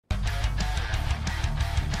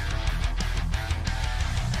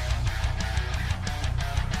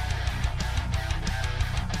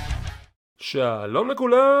שלום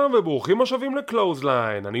לכולם וברוכים השבים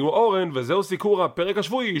לקלוזליין, אני אורן וזהו סיקור הפרק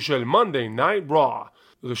השבועי של Monday Night Raw.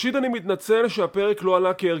 ראשית אני מתנצל שהפרק לא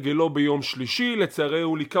עלה כהרגלו ביום שלישי, לצערי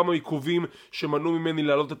היו לי כמה עיכובים שמנעו ממני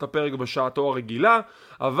להעלות את הפרק בשעתו הרגילה,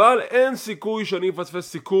 אבל אין סיכוי שאני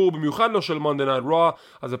אפספס סיקור, במיוחד לא של Monday Night Raw,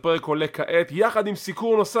 אז הפרק עולה כעת יחד עם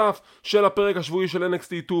סיקור נוסף של הפרק השבועי של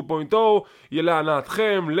NXT 2.0, יהיה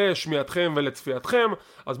להנאתכם, לשמיעתכם ולצפייתכם,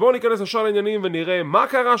 אז בואו ניכנס לשאר העניינים ונראה מה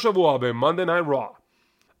קרה השבוע ב-Monday Night Raw.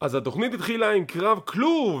 אז התוכנית התחילה עם קרב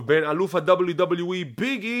כלוב בין אלוף ה-WWE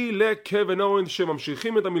ביג אי לקווין אוונס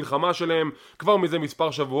שממשיכים את המלחמה שלהם כבר מזה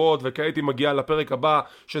מספר שבועות, וכעת היא מגיעה לפרק הבא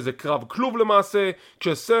שזה קרב כלוב למעשה,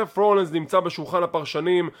 כשסף רולינס נמצא בשולחן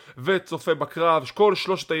הפרשנים וצופה בקרב. כל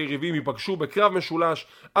שלושת היריבים ייפגשו בקרב משולש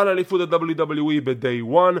על אליפות ה-WWE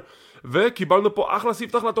ב-Day 1, וקיבלנו פה אחלה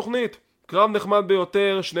ספתח לתוכנית. קרב נחמד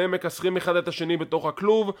ביותר, שניהם מקסרים אחד את השני בתוך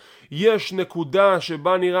הכלוב. יש נקודה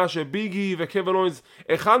שבה נראה שביגי וקווין אוונס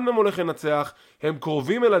אחד מהם הולך לנצח, הם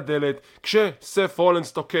קרובים אל הדלת, כשסף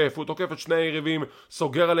רולינס תוקף, הוא תוקף את שני היריבים,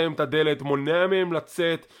 סוגר עליהם את הדלת, מונע מהם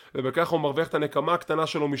לצאת, ובכך הוא מרוויח את הנקמה הקטנה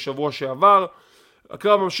שלו משבוע שעבר.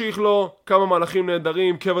 הקרב ממשיך לו, כמה מהלכים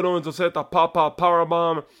נהדרים, קווין אוונס עושה את הפאפה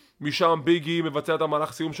פארבאם, משם ביגי מבצע את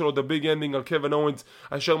המהלך סיום שלו, The Big Ending על קווין אוונס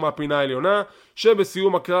הישר מהפינה העליונה,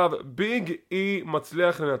 שבסיום הקרב ביג אי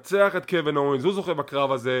מצליח לנצח את קווין אוונס, הוא זוכה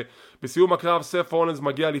בקרב הזה. בסיום הקרב סף רולינס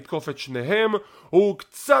מגיע לתקוף את שניהם, הוא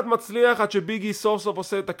קצת מצליח עד שביגי סוף סוף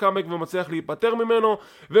עושה את הקאמק ומצליח להיפטר ממנו,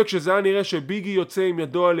 וכשזה היה נראה שביגי יוצא עם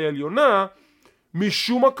ידו על העליונה,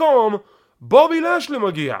 משום מקום בובי לשלי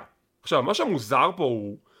מגיע. עכשיו מה שמוזר פה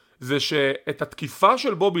הוא זה שאת התקיפה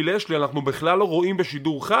של בובי לשלי אנחנו בכלל לא רואים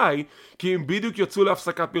בשידור חי, כי הם בדיוק יצאו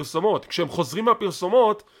להפסקת פרסומות. כשהם חוזרים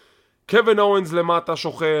מהפרסומות, קווין אוונס למטה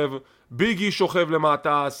שוכב, ביגי שוכב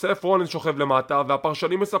למטה, סף רולינס שוכב למטה,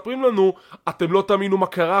 והפרשנים מספרים לנו, אתם לא תאמינו מה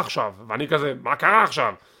קרה עכשיו. ואני כזה, מה קרה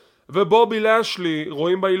עכשיו? ובובי לשלי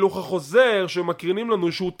רואים בהילוך החוזר שמקרינים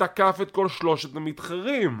לנו שהוא תקף את כל שלושת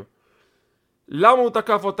המתחרים. למה הוא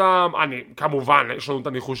תקף אותם? כמובן, יש לנו את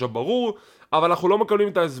הניחוש הברור, אבל אנחנו לא מקבלים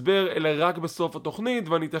את ההסבר אלא רק בסוף התוכנית,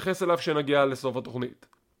 ואני אתייחס אליו שנגיע לסוף התוכנית.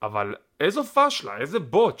 אבל איזו פשלה, איזה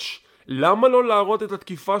בוטש. למה לא להראות את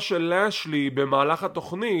התקיפה של לשלי במהלך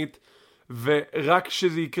התוכנית, ורק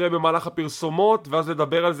שזה יקרה במהלך הפרסומות, ואז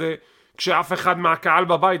לדבר על זה כשאף אחד מהקהל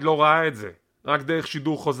בבית לא ראה את זה, רק דרך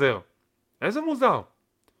שידור חוזר. איזה מוזר.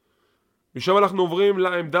 משם אנחנו עוברים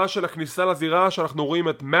לעמדה של הכניסה לזירה, שאנחנו רואים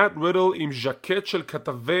את מאט רידל עם ז'קט של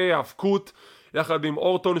כתבי האבקות, יחד עם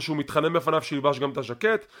אורטון שהוא מתחנן בפניו שילבש גם את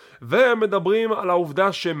הז'קט, והם מדברים על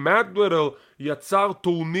העובדה שמאט רידל יצר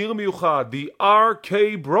טורניר מיוחד, The RK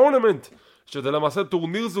Bronament, שזה למעשה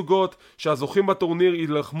טורניר זוגות שהזוכים בטורניר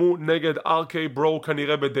ילחמו נגד RK Bro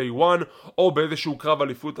כנראה ב-Day 1 או באיזשהו קרב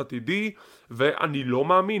אליפות עתידי. ואני לא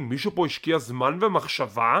מאמין, מישהו פה השקיע זמן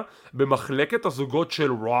ומחשבה במחלקת הזוגות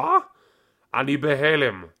של רוע? אני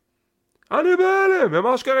בהלם. הם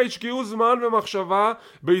אשכרה השקיעו זמן ומחשבה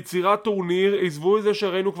ביצירת טורניר. עזבו את זה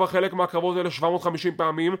שראינו כבר חלק מהקרבות האלה 750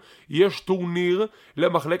 פעמים. יש טורניר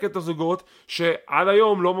למחלקת הזוגות שעד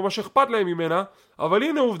היום לא ממש אכפת להם ממנה, אבל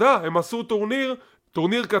הנה עובדה, הם עשו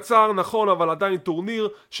טורניר קצר נכון, אבל עדיין טורניר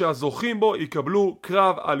שהזוכים בו יקבלו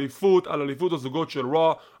קרב אליפות על אליפות הזוגות של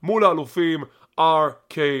רוע מול האלופים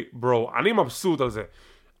RK Bro. אני מבסוט על זה.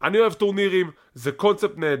 אני אוהב טורנירים, זה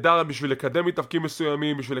קונספט נהדר בשביל לקדם מתאבקים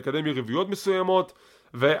מסוימים, בשביל לקדם יריבויות מסוימות,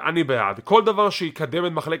 ואני בעד. כל דבר שיקדם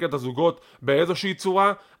את מחלקת הזוגות באיזושהי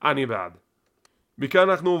צורה, אני בעד. מכאן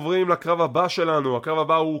אנחנו עוברים לקרב הבא שלנו. הקרב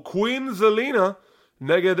הבא הוא קווין זלינה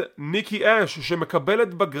נגד ניקי אש,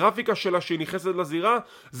 שמקבלת בגרפיקה שלה שהיא נכנסת לזירה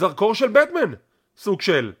זרקור של בטמן. סוג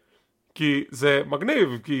של. כי זה מגניב,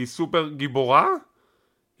 כי היא סופר גיבורה?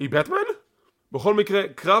 היא בטמן? בכל מקרה,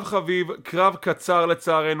 קרב חביב, קרב קצר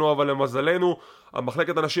לצערנו, אבל למזלנו,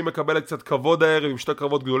 המחלקת הנשים מקבלת קצת כבוד הערב עם שתי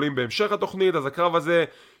קרבות גדולים בהמשך התוכנית, אז הקרב הזה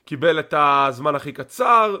קיבל את הזמן הכי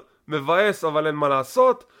קצר, מבאס, אבל אין מה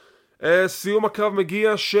לעשות. סיום הקרב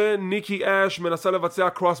מגיע שניקי אש מנסה לבצע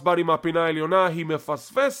קרוס בודי מהפינה העליונה, היא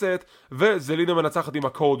מפספסת, וזלינה מנצחת עם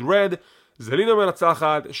הקוד רד. זלינה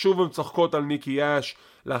מנצחת, שוב הם צוחקות על ניקי אש,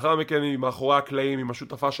 לאחר מכן היא מאחורי הקלעים עם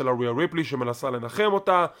השותפה של ריה ריפלי שמנסה לנחם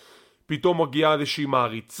אותה. פתאום מגיעה איזושהי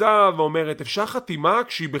מעריצה ואומרת אפשר חתימה,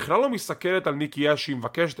 כשהיא בכלל לא מסתכלת על ניקי אש שהיא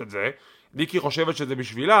מבקשת את זה. ניקי חושבת שזה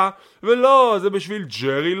בשבילה, ולא, זה בשביל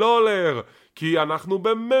ג'רי לולר, כי אנחנו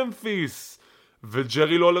בממפיס,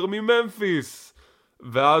 וג'רי לולר מממפיס.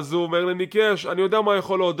 ואז הוא אומר לניקי אש, אני יודע מה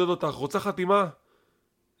יכול לעודד אותך, רוצה חתימה?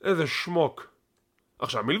 איזה שמוק.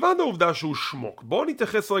 עכשיו, מלבד העובדה שהוא שמוק, בואו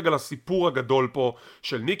נתייחס רגע לסיפור הגדול פה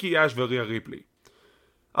של ניקי אש וריה ריפלי.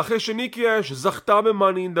 אחרי שניקי אש זכתה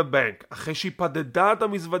ב-Money in the Bank, אחרי שהיא פדדה את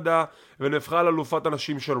המזוודה ונהפכה לאלופת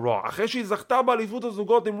הנשים של רוע, אחרי שהיא זכתה באליפות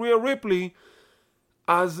הזוגות עם ריה ריפלי,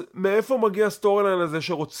 אז מאיפה מגיע הסטורי ליין הזה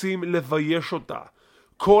שרוצים לבייש אותה?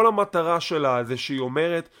 כל המטרה שלה זה שהיא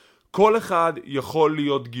אומרת, כל אחד יכול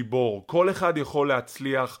להיות גיבור, כל אחד יכול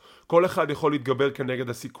להצליח, כל אחד יכול להתגבר כנגד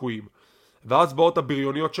הסיכויים. ואז באות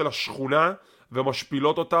הבריוניות של השכונה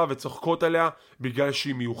ומשפילות אותה וצוחקות עליה בגלל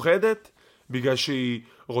שהיא מיוחדת, בגלל שהיא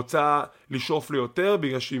רוצה לשאוף ליותר,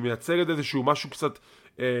 בגלל שהיא מייצגת איזשהו משהו קצת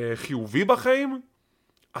חיובי בחיים.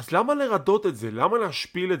 אז למה לרדות את זה? למה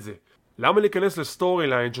להשפיל את זה? למה להיכנס לסטורי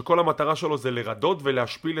ליין שכל המטרה שלו זה לרדות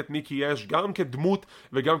ולהשפיל את ניקי אש גם כדמות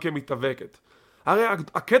וגם כמתאבקת? הרי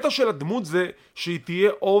הקטע של הדמות זה שהיא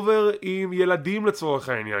תהיה אובר עם ילדים לצורך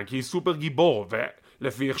העניין, כי היא סופר גיבור,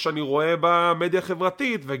 ולפי איך שאני רואה במדיה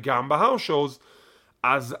החברתית וגם בהאוס שואוז,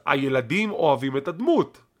 אז הילדים אוהבים את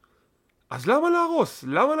הדמות. אז למה להרוס?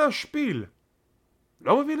 למה להשפיל?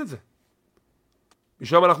 לא מבין את זה.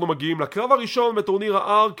 משם אנחנו מגיעים לקרב הראשון בטורניר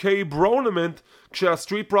ה-RK ברונמנט,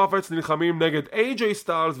 כשהסטריט פרופטס נלחמים נגד AJ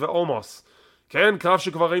סטיילס ואומוס. כן, קרב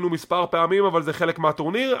שכבר ראינו מספר פעמים, אבל זה חלק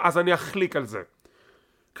מהטורניר, אז אני אחליק על זה.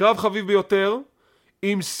 קרב חביב ביותר,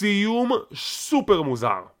 עם סיום סופר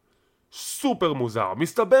מוזר. סופר מוזר.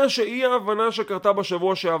 מסתבר שאי ההבנה שקרתה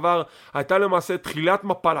בשבוע שעבר הייתה למעשה תחילת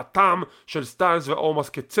מפלתם של סטיילס ואומוס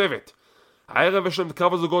כצוות. הערב יש להם את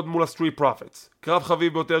קרב הזוגות מול הסטריט פרופטס. קרב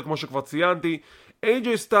חביב ביותר כמו שכבר ציינתי,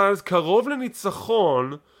 AJ סטיילס קרוב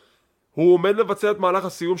לניצחון, הוא עומד לבצע את מהלך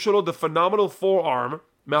הסיום שלו, The Phenomenal Forearm,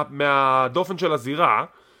 מהדופן של הזירה,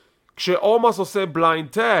 כשאומוס עושה בליינד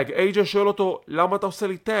טאג, AJ שואל אותו, למה אתה עושה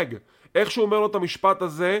לי טאג? איך שהוא אומר לו את המשפט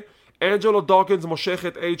הזה, אנג'לו דוקינס מושך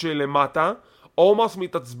את AJ למטה, אומוס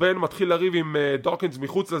מתעצבן, מתחיל לריב עם דוקינס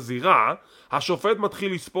מחוץ לזירה, השופט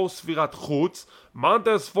מתחיל לספור ספירת חוץ,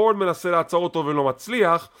 מונטז פורד מנסה לעצור אותו ולא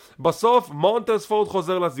מצליח, בסוף מונטז פורד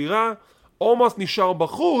חוזר לזירה, אומוס נשאר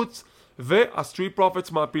בחוץ, והסטריט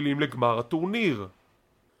פרופטס מעפילים לגמר הטורניר.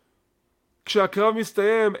 כשהקרב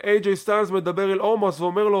מסתיים, AJ סטיילס מדבר אל אומוס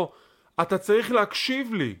ואומר לו, אתה צריך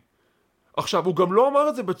להקשיב לי. עכשיו, הוא גם לא אמר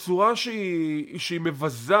את זה בצורה שהיא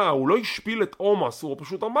מבזה, הוא לא השפיל את אומוס, הוא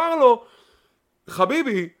פשוט אמר לו,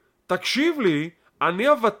 חביבי, תקשיב לי, אני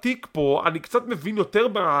הוותיק פה, אני קצת מבין יותר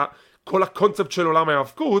בכל הקונספט של עולם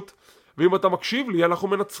ההאבקות, ואם אתה מקשיב לי, אנחנו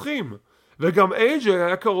מנצחים. וגם AJ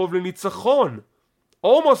היה קרוב לניצחון.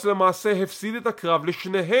 אומוס למעשה הפסיד את הקרב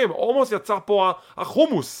לשניהם, אומוס יצר פה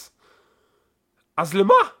החומוס. אז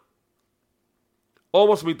למה?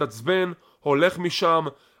 אומוס מתעצבן, הולך משם,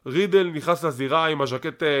 רידל נכנס לזירה עם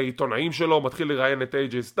הז'קט עיתונאים שלו, מתחיל לראיין את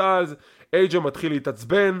AJ סטיילס, AJ מתחיל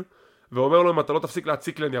להתעצבן, ואומר לו אם אתה לא תפסיק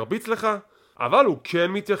להציק לי אני ארביץ לך, אבל הוא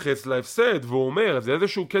כן מתייחס להפסד, והוא אומר, זה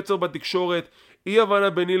איזשהו קצר בתקשורת, אי הבנה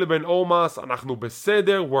ביני לבין אומוס, אנחנו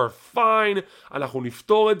בסדר, we're fine, אנחנו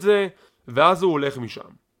נפתור את זה, ואז הוא הולך משם.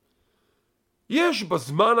 יש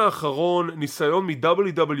בזמן האחרון ניסיון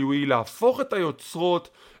מ-WWE להפוך את היוצרות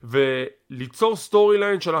וליצור סטורי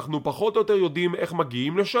ליין שאנחנו פחות או יותר יודעים איך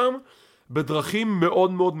מגיעים לשם בדרכים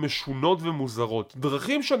מאוד מאוד משונות ומוזרות.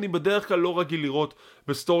 דרכים שאני בדרך כלל לא רגיל לראות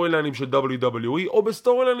בסטורי ליינים של WWE או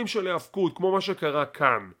בסטורי ליינים של ההאבקות כמו מה שקרה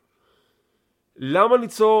כאן. למה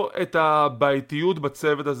ליצור את הבעייתיות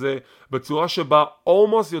בצוות הזה בצורה שבה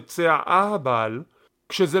אומוס יוצא אהבל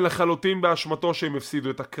כשזה לחלוטין באשמתו שהם הפסידו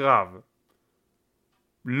את הקרב?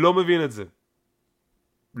 לא מבין את זה.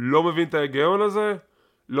 לא מבין את ההיגיון הזה,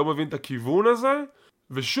 לא מבין את הכיוון הזה,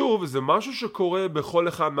 ושוב, זה משהו שקורה בכל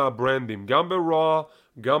אחד מהברנדים, גם ב-Raw,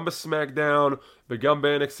 גם בסמקדאון, וגם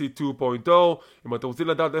ב-NXT 2.0. אם אתם רוצים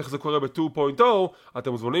לדעת איך זה קורה ב-2.0,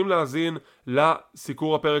 אתם מוזמנים להאזין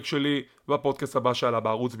לסיקור הפרק שלי בפודקאסט הבא שעלה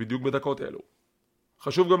בערוץ בדיוק בדקות אלו.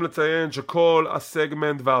 חשוב גם לציין שכל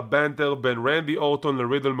הסגמנט והבנטר בין רנדי אורטון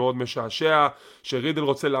לרידל מאוד משעשע, שרידל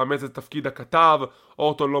רוצה לאמץ את תפקיד הכתב,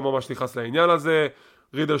 אורטון לא ממש נכנס לעניין הזה,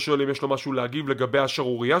 רידל שואל אם יש לו משהו להגיב לגבי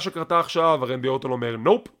השרוריה שקרתה עכשיו, ורנדי אורטון אומר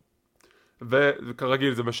נופ,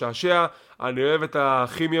 וכרגיל זה משעשע. אני אוהב את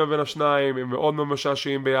הכימיה בין השניים, הם מאוד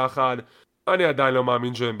משעשעים ביחד, אני עדיין לא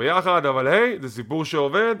מאמין שהם ביחד, אבל היי, זה סיפור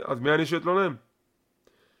שעובד, אז מי אני שיתלונן?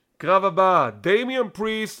 קרב הבא, דמיאן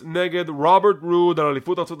פריסט נגד רוברט רוד על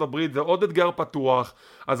אליפות ארצות הברית, זה עוד אתגר פתוח.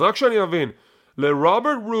 אז רק שאני אבין,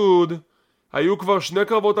 לרוברט רוד היו כבר 2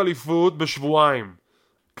 קרבות אליפות בשבועיים.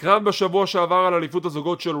 קרב בשבוע שעבר על אליפות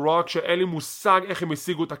הזוגות של רוק, שאין לי מושג איך הם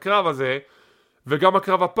השיגו את הקרב הזה, וגם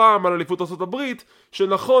הקרב הפעם על אליפות ארצות הברית,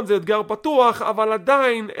 שנכון זה אתגר פתוח, אבל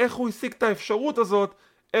עדיין איך הוא השיג את האפשרות הזאת,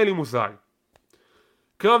 אין לי מושג.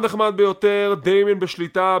 קרב נחמד ביותר, דמיאן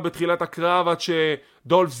בשליטה בתחילת הקרב עד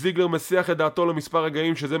שדולף זיגלר מסיח את דעתו למספר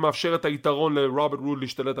רגעים שזה מאפשר את היתרון לרוברט רוד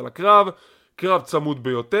להשתלט על הקרב. קרב צמוד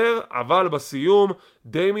ביותר, אבל בסיום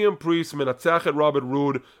דמיאן פריסט מנצח את רוברט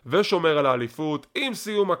רוד ושומר על האליפות. עם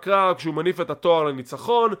סיום הקרב, כשהוא מניף את התואר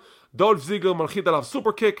לניצחון, דולף זיגלר מנחית עליו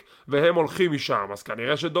סופר קיק והם הולכים משם. אז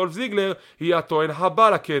כנראה שדולף זיגלר יהיה הטוען הבא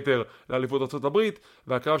לכתר לאליפות ארצות הברית,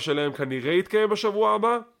 והקרב שלהם כנראה יתקיים בשבוע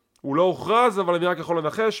הבא. הוא לא הוכרז, אבל אני רק יכול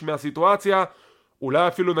לנחש מהסיטואציה, אולי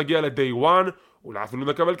אפילו נגיע ל-day 1, אולי אפילו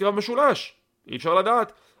נקבל קרב משולש, אי אפשר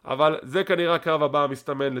לדעת, אבל זה כנראה הקרב הבא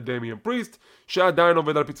המסתמן לדמיאן פריסט, שעדיין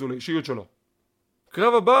עובד על פיצול האישיות שלו.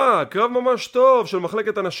 קרב הבא, קרב ממש טוב של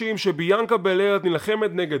מחלקת הנשים, שביאנקה בלר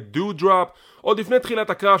נלחמת נגד דודרופ. עוד לפני תחילת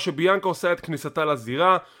הקרב שביאנקה עושה את כניסתה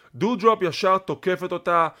לזירה, דודרופ ישר תוקפת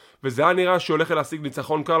אותה, וזה היה נראה שהיא הולכת להשיג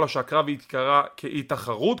ניצחון קל, שהקרב יתקרא כאי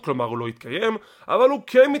תחרות, כלומר הוא לא יתקיים, אבל הוא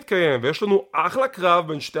כן מתקיים, ויש לנו אחלה קרב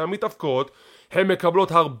בין שתי המתאבקות. הן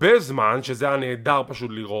מקבלות הרבה זמן, שזה היה נהדר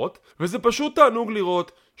פשוט לראות, וזה פשוט תענוג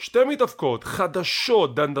לראות שתי מתאבקות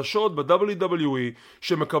חדשות, דנדשות ב-WWE,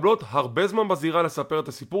 שמקבלות הרבה זמן בזירה לספר את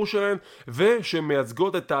הסיפור שלהן,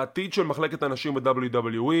 ושמייצגות את העתיד של מחלקת הנשים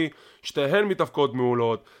ב-WWE. שתיהן מתאבקות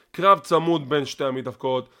מעולות, קרב צמוד בין שתי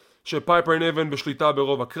המתאבקות, שפייפר נבן בשליטה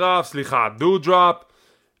ברוב הקרב, דודרופ,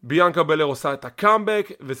 ביאנקה בלר עושה את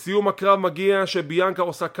הקאמבק, וסיום הקרב מגיע שביאנקה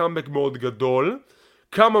עושה קאמבק מאוד גדול,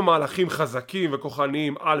 כמה מהלכים חזקים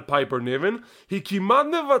וכוחניים על פייפר נבן. היא כמעט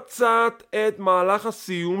מבצעת את מהלך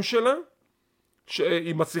הסיום שלה,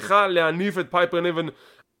 שהיא מצליחה להניף את פייפר נבן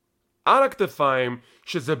על הכתפיים,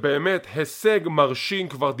 שזה באמת הישג מרשים.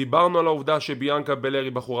 כבר דיברנו על העובדה שביאנקה בלר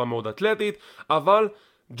היא בחורה מאוד אתלטית, אבל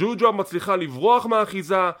דודרופ מצליחה לברוח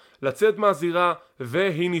מהאחיזה, לצאת מהזירה,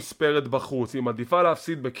 והיא נספרת בחוץ. היא מעדיפה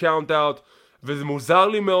להפסיד בקאונט אאוט, וזה מוזר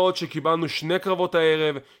לי מאוד שקיבלנו שני קרבות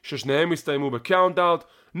הערב ששניהם הסתיימו בקאונט אאוט.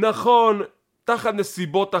 נכון, תחת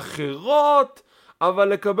נסיבות אחרות, אבל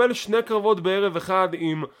לקבל שני קרבות בערב אחד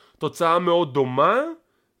עם תוצאה מאוד דומה,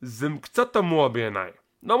 זה קצת תמוה בעיניי.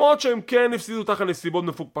 למרות שהם כן הפסידו תחת נסיבות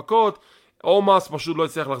מפוקפקות, אומאס פשוט לא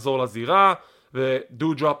הצליח לחזור לזירה,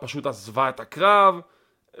 ודודרופ פשוט עזבה את הקרב.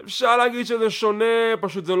 אפשר להגיד שזה שונה,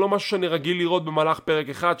 פשוט זה לא משהו שאני רגיל לראות במהלך פרק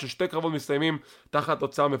אחד, ששתי קרבות מסתיימים תחת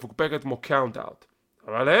תוצאה מפוקפקת כמו קאונט אאוט.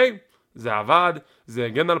 אבל היי, זה עבד, זה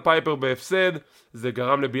הגן על פייפר בהפסד, זה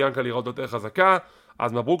גרם לביאנקה לראות יותר חזקה,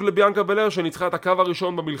 אז מברוק לביאנקה בלר שניצחה את הקו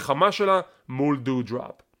הראשון במלחמה שלה מול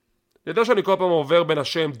דודרופ. אני יודע שאני כל פעם עובר בין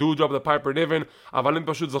השם דודרופ לפייפר נבן, אבל אני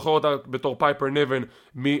פשוט זוכר אותה בתור פייפר נבן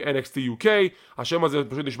מ-NXT UK, השם הזה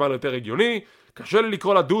פשוט נשמע יותר הגיוני, קשה לי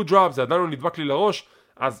לקרוא לה דודרופ, זה עדיין לא נדבק לי לראש,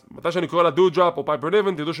 אז מתי שאני קורא לה דודרופ או פייפר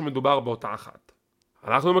נבן, תדעו שמדובר באותה אחת.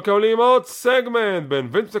 אנחנו מקבלים עוד סגמנט בין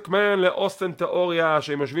וינס מקמן לאוסטין תיאוריה,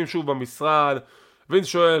 שהם יושבים שוב במשרד. וינס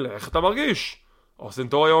שואל, איך אתה מרגיש? אוסטין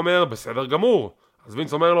תיאוריה אומר, בסדר גמור. אז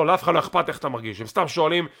וינס אומר לו, לאף אחד לא אכפת איך אתה מרגיש. הם סתם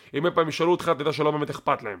שואלים, אם אי פעם ישאלו אותך, תדע שלא באמת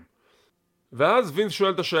אכפת להם. ואז וינס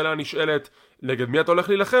שואל את השאלה הנשאלת, נגד מי אתה הולך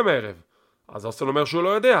להילחם הערב? אז אוסטין אומר שהוא לא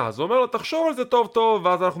יודע, אז הוא אומר לו, תחשוב על זה טוב טוב,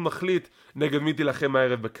 ואז אנחנו נחליט נגד מי תילחם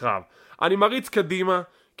הערב בקרב. אני מריץ קדימה,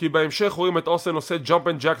 כי בהמשך רואים את אוסטין עושה ג'אמפ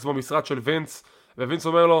אנד ג'קס במשרד של וינס, ווינס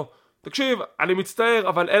אומר לו, תקשיב, אני מצטער,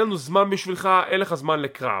 אבל אין לנו זמן בשבילך, אין לך זמן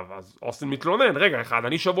לקרב. אז אוסטין מתלונן, רגע אחד,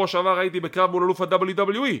 אני שבוע שעבר הייתי בקרב מול אלופת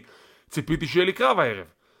WWE, ציפיתי שיהיה לי קרב הערב.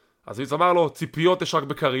 אז וינס אמר לו, ציפיות יש רק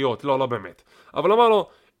בקריות, לא באמת. אבל אמר לו,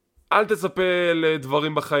 אל תצפה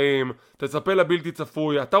לדברים בחיים, תצפה לבלתי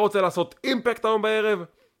צפוי, אתה רוצה לעשות אימפקט היום בערב?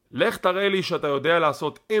 לך תראה לי שאתה יודע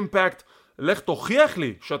לעשות אימפקט, לך תוכיח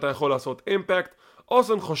לי שאתה יכול לעשות אימפקט.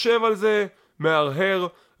 אוסטין חושב על זה, מהרהר,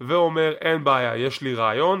 ואומר אין בעיה, יש לי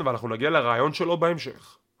רעיון, ואנחנו נגיע לרעיון שלו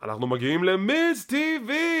בהמשך. אנחנו מגיעים למיז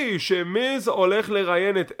TV, שמיז הולך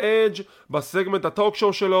לראיין את אדג' בסגמנט הטוק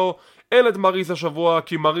שואו שלו. אין את מריס השבוע,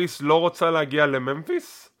 כי מריס לא רוצה להגיע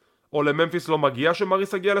לממפיס, או לממפיס לא מגיע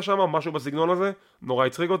שמריס הגיע לשם, משהו בסגנון הזה, נורא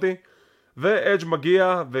הצחיק אותי. ואדג'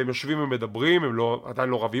 מגיע, והם יושבים ומדברים, הם עדיין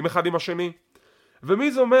לא רבים אחד עם השני.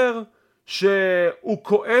 ומיז אומר שהוא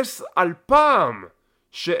כועס על פעם,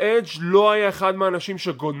 שאדג' לא היה אחד מהאנשים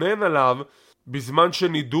שגונן עליו בזמן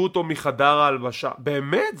שנידו אותו מחדר ההלבשה.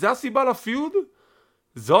 באמת? זה הסיבה לפיוד?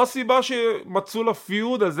 זו הסיבה שמצאו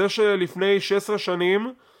לפיוד על זה שלפני 16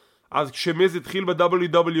 שנים, אז כשמיז התחיל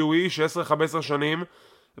ב-WWE 16-15 שנים,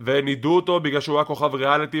 ונידו אותו בגלל שהוא היה כוכב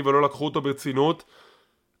ריאליטי ולא לקחו אותו ברצינות,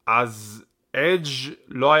 אז אדג'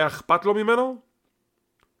 לא היה אכפת לו ממנו?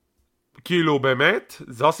 כאילו באמת?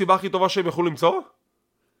 זו הסיבה הכי טובה שהם יכולו למצוא?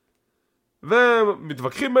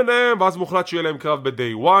 ומתווכחים ביניהם, ואז מוחלט שיהיה להם קרב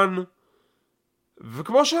ב-day 1.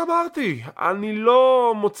 וכמו שאמרתי, אני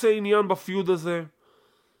לא מוצא עניין בפיוד הזה.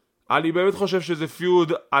 אני באמת חושב שזה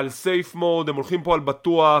פיוד על סייף מוד, הם הולכים פה על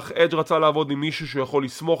בטוח, אדג' רצה לעבוד עם מישהו שיכול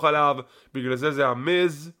לסמוך עליו, בגלל זה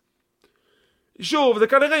המיז. שוב, זה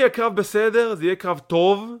כנראה יהיה קרב בסדר, זה יהיה קרב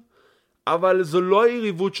טוב, אבל זו לא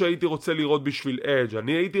היריבות שהייתי רוצה לראות בשביל אדג'.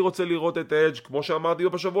 אני הייתי רוצה לראות את אדג', כמו שאמרתי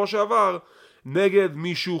בשבוע שעבר, נגד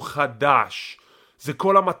מישהו חדש. זה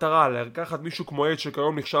כל המטרה, לקחת מישהו כמו אדג'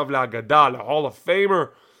 שכיום נחשב לאגדה, ל-Hall of Famer,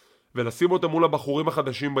 ולשים אותו מול הבחורים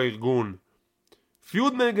החדשים בארגון.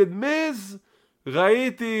 פיוד נגד מיז,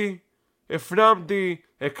 ראיתי, הפנמתי,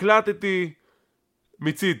 הקלטתי,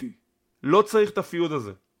 מיציתי. לא צריך את הפיוד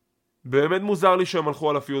הזה. באמת מוזר לי שהם הלכו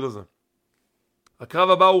על הפיוד הזה. הקרב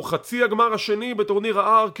הבא הוא חצי הגמר השני בטורניר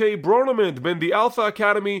ה-RK ברונמנט בין The Alpha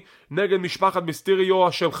Academy נגד משפחת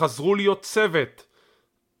מיסטריו, שהם חזרו להיות צוות.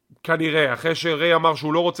 כנראה, אחרי שריי אמר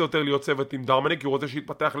שהוא לא רוצה יותר להיות צוות עם דומניק, כי הוא רוצה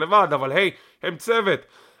שיתפתח לבד, אבל היי, הם צוות.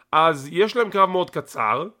 אז יש להם קרב מאוד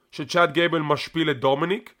קצר, שצ'אד גייבל משפיל את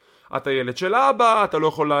דומניק. אתה ילד של אבא, אתה לא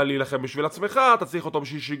יכול להילחם בשביל עצמך, אתה צריך אותו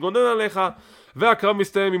בשביל שיגונן עליך, והקרב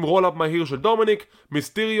מסתיים עם רול-אפ מהיר של דומניק.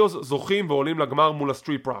 מיסטריוס זוכים ועולים לגמר מול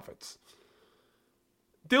הסטריט פרופטס.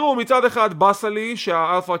 תראו, מצד אחד בסה לי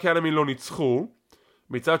שהאלפא אקדמי לא ניצחו,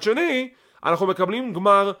 מצד שני אנחנו מקבלים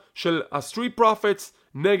גמר של הסטריט פרופטס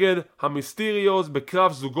נגד המיסטריוס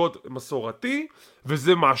בקרב זוגות מסורתי,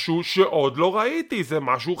 וזה משהו שעוד לא ראיתי, זה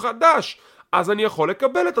משהו חדש, אז אני יכול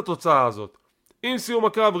לקבל את התוצאה הזאת. עם סיום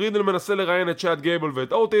הקרב רידל מנסה לראיין את צ'אד גייבל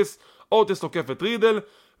ואת אוטיס, אוטיס תוקף את רידל,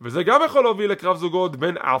 וזה גם יכול להוביל לקרב זוגות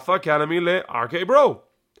בין אלפא אקדמי ל-RK ברו.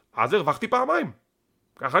 אז הרווחתי פעמיים,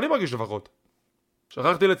 ככה אני מרגיש לפחות.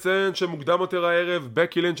 שכחתי לציין שמוקדם יותר הערב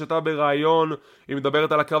בקי לינץ' הייתה ברעיון, היא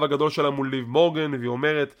מדברת על הקרב הגדול שלה מול ליב מורגן, והיא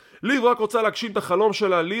אומרת, ליב רק רוצה להגשים את החלום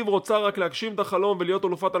שלה, ליב רוצה רק להגשים את החלום ולהיות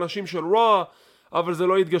אלופת הנשים של רוע, אבל זה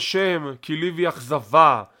לא יתגשם, כי ליב היא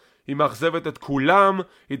אכזבה, היא מאכזבת את כולם,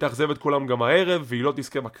 היא תאכזב את כולם גם הערב, והיא לא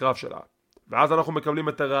תזכה בקרב שלה. ואז אנחנו מקבלים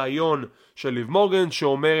את הרעיון של ליב מורגן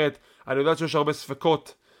שאומרת, אני יודעת שיש הרבה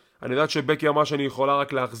ספקות, אני יודעת שבקי אמרה שאני יכולה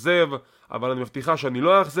רק לאכזב, אבל אני מבטיחה שאני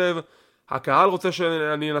לא אאכזב, הקהל רוצה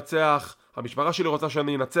שאני אנצח, המשפחה שלי רוצה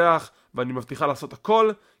שאני אנצח, ואני מבטיחה לעשות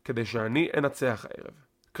הכל כדי שאני אנצח הערב.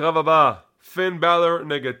 קרב הבא, פין בלר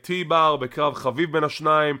נגד טי-בר בקרב חביב בין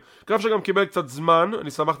השניים, קרב שגם קיבל קצת זמן,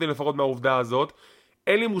 אני שמחתי לפחות מהעובדה הזאת.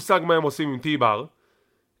 אין לי מושג מה הם עושים עם טי-בר,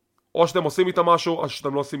 או שאתם עושים איתו משהו או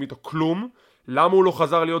שאתם לא עושים איתו כלום. למה הוא לא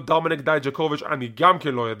חזר להיות דומניק דייג'קוביץ' אני גם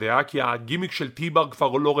כן לא יודע, כי הגימיק של טי-בר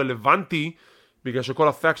כבר לא רלוונטי, בגלל שכל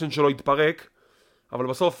הפקשן שלו התפרק. אבל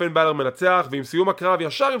בסוף פין בלר מנצח, ועם סיום הקרב,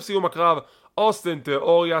 ישר עם סיום הקרב, אוסטין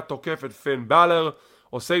תיאוריה תוקף את פין בלר,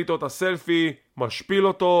 עושה איתו את הסלפי, משפיל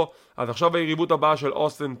אותו, אז עכשיו היריבות הבאה של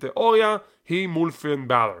אוסטין תיאוריה היא מול פין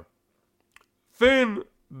בלר. פין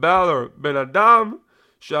בלר, בן אדם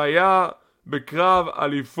שהיה בקרב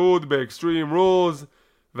אליפות באקסטרים רולס,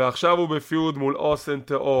 ועכשיו הוא בפיוד מול אוסטין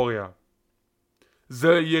תיאוריה.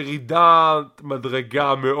 זה ירידת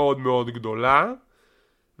מדרגה מאוד מאוד גדולה,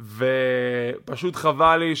 ופשוט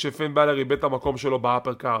חבל לי שפין בלר איבד את המקום שלו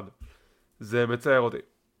באפר קארד. זה מצער אותי.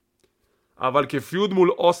 אבל כפיוד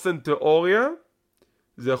מול אוסטין תיאוריה,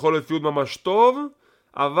 זה יכול להיות פיוד ממש טוב,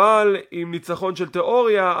 אבל עם ניצחון של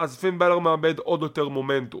תיאוריה, אז פין בלר מאבד עוד יותר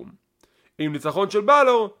מומנטום. עם ניצחון של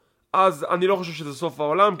בלר, אז אני לא חושב שזה סוף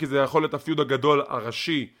העולם, כי זה יכול להיות הפיוד הגדול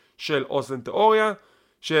הראשי של אוסטין תיאוריה,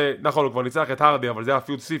 שנכון, הוא כבר ניצח את הרדי, אבל זה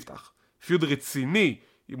הפיוד ספתח. פיוד רציני,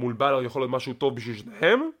 אם מול בלר יכול להיות משהו טוב בשביל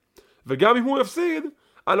שניהם, וגם אם הוא יפסיד,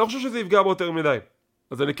 אני לא חושב שזה יפגע בו יותר מדי.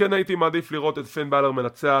 אז אני כן הייתי מעדיף לראות את פין בלר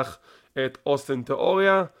מנצח את אוסטין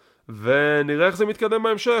תיאוריה, ונראה איך זה מתקדם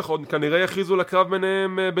בהמשך. עוד כנראה יכריזו לקרב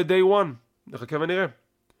ביניהם ב-day one. נחכה ונראה.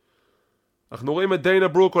 אנחנו רואים את דיינה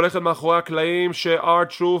ברוק הולכת מאחורי הקלעים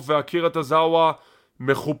שארט-טרוף ואקירה טזאווה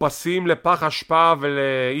מחופשים לפח אשפה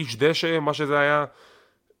ולאיש דשא, מה שזה היה.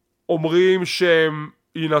 אומרים שהם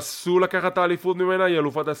ינסו לקחת את האליפות ממנה, היא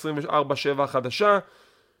אלופת ה-24/7 החדשה,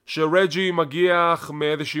 שרג'י מגיח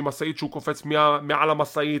מאיזושהי מסעית שהוא קופץ מעל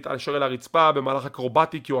המסעית על שרל הרצפה במהלך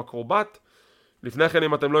אקרובטי, כי הוא אקרובט. לפני כן,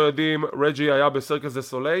 אם אתם לא יודעים, רג'י היה בסרקס דה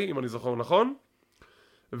סולי, אם אני זוכר נכון,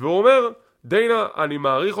 והוא אומר, דיינה, אני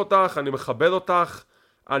מעריך אותך, אני מכבד אותך,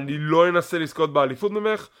 אני לא אנסה לזכות באליפות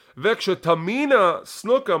ממך, וכשתמינה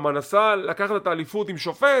סנוקה מנסה לקחת את האליפות עם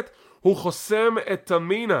שופט, הוא חוסם את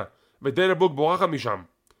תמינה, ודיינה ברוק בורחת משם.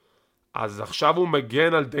 אז עכשיו הוא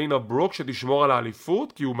מגן על דיינה ברוק שתשמור על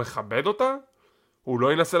האליפות, כי הוא מכבד אותה? הוא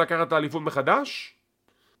לא ינסה לקחת את האליפות מחדש?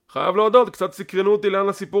 חייב להודות, קצת סקרנו אותי לאן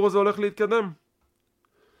הסיפור הזה הולך להתקדם.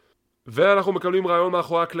 ואנחנו מקבלים רעיון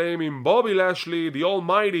מאחורי הקלעים עם בובי לשלי, The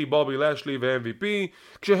Almighty בובי לשלי ו-MVP,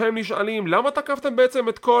 כשהם נשאלים למה תקפתם בעצם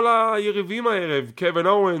את כל היריבים הערב, קווין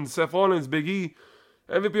אורנס, סף רולינס, ביג אי.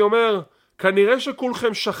 MVP אומר, כנראה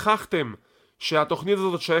שכולכם שכחתם שהתוכנית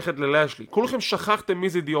הזאת שייכת ללשלי, כולכם שכחתם מי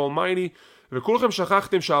זה The Almighty, וכולכם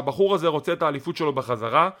שכחתם שהבחור הזה רוצה את האליפות שלו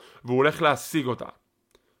בחזרה, והוא הולך להשיג אותה.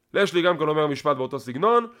 לשלי גם כאן אומר משפט באותו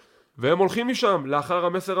סגנון, והם הולכים משם לאחר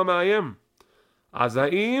המסר המאיים. אז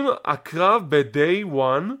האם הקרב ב-day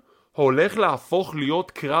 1 הולך להפוך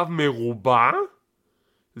להיות קרב מרובע?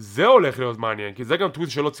 זה הולך להיות מעניין, כי זה גם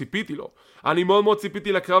טוויסט שלא ציפיתי לו. אני מאוד מאוד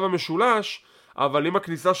ציפיתי לקרב המשולש, אבל עם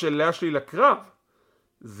הכניסה של לשלי לקרב,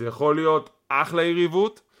 זה יכול להיות אחלה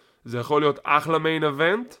יריבות, זה יכול להיות אחלה מיין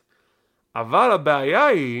אבנט, אבל הבעיה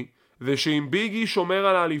היא, זה שאם ביגי שומר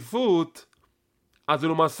על האליפות, אז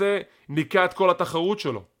הוא למעשה ניקה את כל התחרות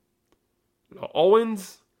שלו. לא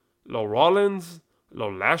אורנס, לא רולינס,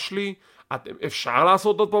 לא לשלי. אפשר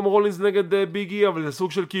לעשות עוד פעם רולינס נגד ביגי, אבל זה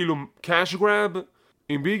סוג של כאילו קאש גרב.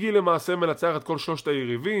 אם ביגי למעשה מנצח את כל שלושת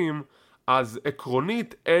היריבים, אז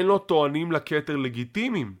עקרונית אין לו טוענים לכתר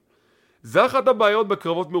לגיטימיים. זה אחת הבעיות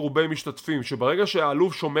בקרבות מרובי משתתפים, שברגע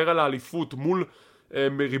שהאלוף שומר על האליפות מול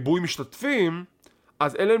ריבוי משתתפים,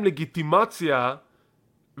 אז אין להם לגיטימציה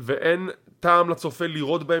ואין טעם לצופה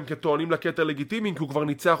לראות בהם כטוענים לכתר לגיטימיים, כי הוא כבר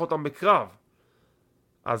ניצח אותם בקרב.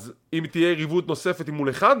 אז אם תהיה יריבות נוספת מול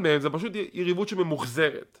אחד מהם, זה פשוט יריבות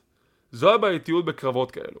שממוחזרת. זו הבעייתיות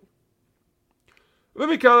בקרבות כאלו.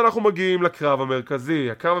 ומכאן אנחנו מגיעים לקרב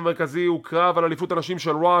המרכזי. הקרב המרכזי הוא קרב על אליפות הנשים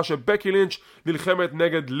של רוע, שבקי לינץ' נלחמת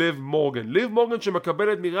נגד ליב מורגן. ליב מורגן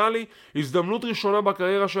שמקבלת נראה לי הזדמנות ראשונה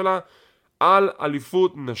בקריירה שלה על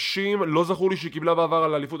אליפות נשים. לא זכור לי שהיא קיבלה בעבר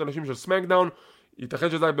על אליפות הנשים של סמקדאון. ייתכן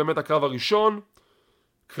שזה באמת הקרב הראשון.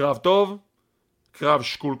 קרב טוב, קרב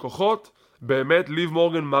שקול כוחות. באמת ליב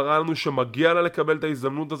מורגן מראה לנו שמגיע לה לקבל את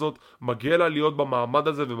ההזדמנות הזאת, מגיע לה להיות במעמד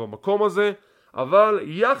הזה ובמקום הזה, אבל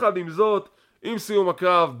יחד עם זאת, עם סיום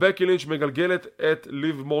הקרב, בקי לינץ' מגלגלת את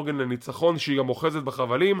ליב מורגן לניצחון, שהיא גם אוחזת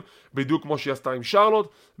בחבלים, בדיוק כמו שהיא עשתה עם שרלוט,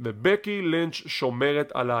 ובקי לינץ'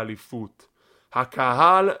 שומרת על האליפות.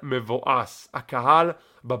 הקהל מבואס, הקהל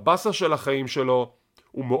בבסה של החיים שלו,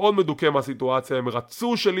 הוא מאוד מדוכא מהסיטואציה, הם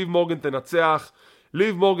רצו שליב מורגן תנצח,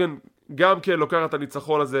 ליב מורגן גם כן לוקח את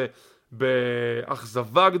הניצחון הזה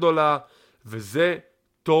באכזבה גדולה, וזה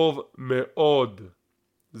טוב מאוד.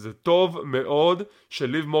 זה טוב מאוד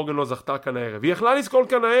שליב מורגן לא זכתה כאן הערב. היא יכלה לזכות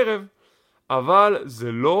כאן הערב, אבל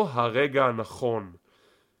זה לא הרגע הנכון.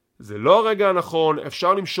 זה לא הרגע הנכון,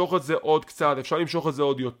 אפשר למשוך את זה עוד קצת, אפשר למשוך את זה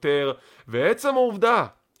עוד יותר, ועצם העובדה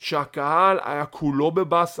שהקהל היה כולו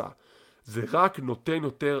בבסה, זה רק נותן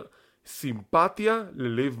יותר סימפתיה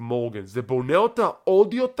לליב מורגן. זה בונה אותה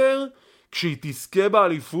עוד יותר כשהיא תזכה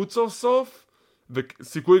באליפות סוף סוף,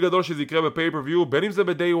 וסיכוי גדול שזה יקרה בפייפריוויו, בין אם זה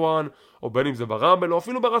ב-day 1, או בין אם זה ברמבל, או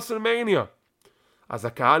אפילו ברסלמניה. אז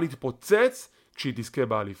הקהל יתפוצץ כשהיא תזכה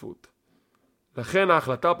באליפות. לכן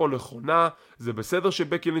ההחלטה פה נכונה, זה בסדר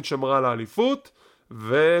שבקי לינץ' שמרה על האליפות,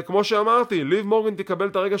 וכמו שאמרתי, ליב מורגן תקבל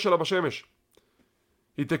את הרגע שלה בשמש.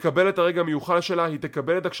 היא תקבל את הרגע המיוחל שלה, היא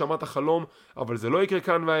תקבל את הגשמת החלום, אבל זה לא יקרה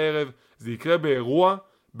כאן והערב, זה יקרה באירוע,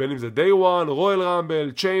 בין אם זה day 1, רויאל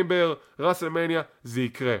רמבל, צ'יימבר, רסלמניה, זה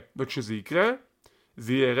יקרה. וכשזה יקרה,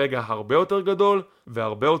 זה יהיה רגע הרבה יותר גדול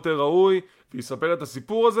והרבה יותר ראוי, ויספר את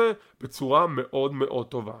הסיפור הזה בצורה מאוד מאוד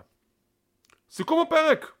טובה. סיכום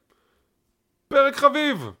הפרק. פרק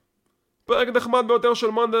חביב. פרק נחמד ביותר של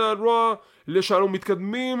Monday Night Raw, שאנו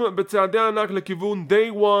מתקדמים בצעדי ענק לכיוון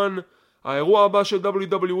day 1, האירוע הבא של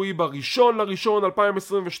WWE ב1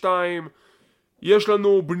 2022. יש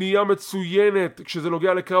לנו בנייה מצוינת כשזה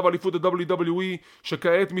נוגע לקרב אליפות ה-WWE,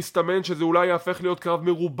 שכעת מסתמן שזה אולי יהפך להיות קרב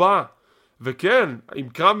מרובע. וכן, אם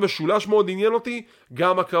קרב משולש מאוד עניין אותי,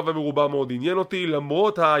 גם הקרב המרובע מאוד עניין אותי,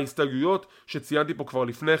 למרות ההסתייגויות שציינתי פה כבר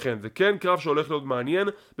לפני כן. זה כן קרב שהולך להיות מעניין,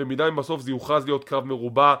 במידה אם בסוף זה יוכרז להיות קרב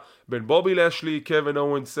מרובע בין בובי לשלי, קווין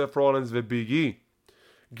אוונס, סף רולינס וביג אי.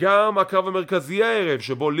 גם הקרב המרכזי הערב,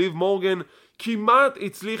 שבו ליב מורגן כמעט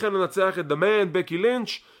הצליחה לנצח את דמן, בקי לינץ',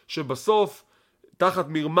 שבסוף תחת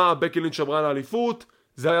מרמה בקי לינץ' שמרה על האליפות.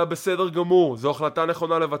 זה היה בסדר גמור, זו החלטה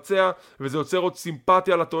נכונה לבצע, וזה יוצר עוד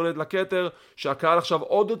סימפתיה לטוענת לכתר, שהקהל עכשיו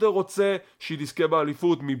עוד יותר רוצה שהיא תזכה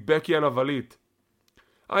באליפות מבקי הנבלית.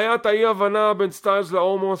 היה את האי הבנה בין סטיילס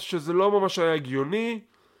לאומוס, שזה לא ממש היה הגיוני.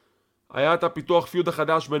 היה את הפיתוח פיוד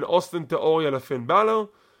החדש בין אוסטין, תיאוריה לפן בלר,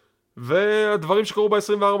 והדברים שקרו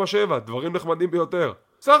ב-24/7, דברים נחמדים ביותר.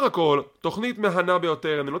 סך הכל, תוכנית מהנה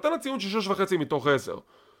ביותר, אני נותן לה ציון של 6.5 מתוך 10.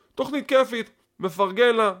 תוכנית כיפית,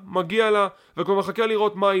 מפרגן לה, מגיע לה, וכבר מחכה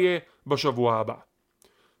לראות מה יהיה בשבוע הבא.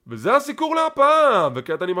 וזה הסיקור להפעם,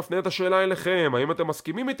 וכעת אני מפנה את השאלה אליכם, האם אתם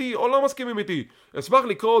מסכימים איתי או לא מסכימים איתי? אשמח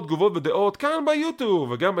לקרוא תגובות ודעות כאן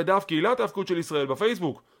ביוטיוב, וגם בדף קהילת ההפקות של ישראל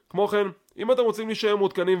בפייסבוק. כמו כן, אם אתם רוצים להישאר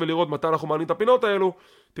מעודכנים ולראות מתי אנחנו מעלים את הפינות האלו,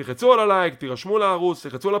 תחצו על הלייק, תירשמו לערוץ,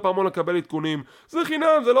 תחצו על הפעמון לקבל עדכונים, זה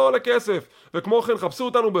חינם, זה לא עולה כסף. וכמו כן, חפשו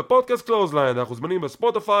אותנו בפודקאסט קלוזליין, אנחנו זמנים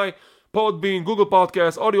בספוטיפיי, פודבין, גוגל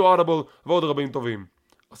פודקאסט, אודיו אודיבל ועוד רבים טובים.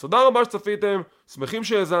 אז תודה רבה שצפיתם, שמחים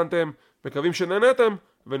שהאזנתם, מקווים שנהנתם,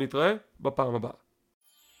 ונתראה בפעם הבאה.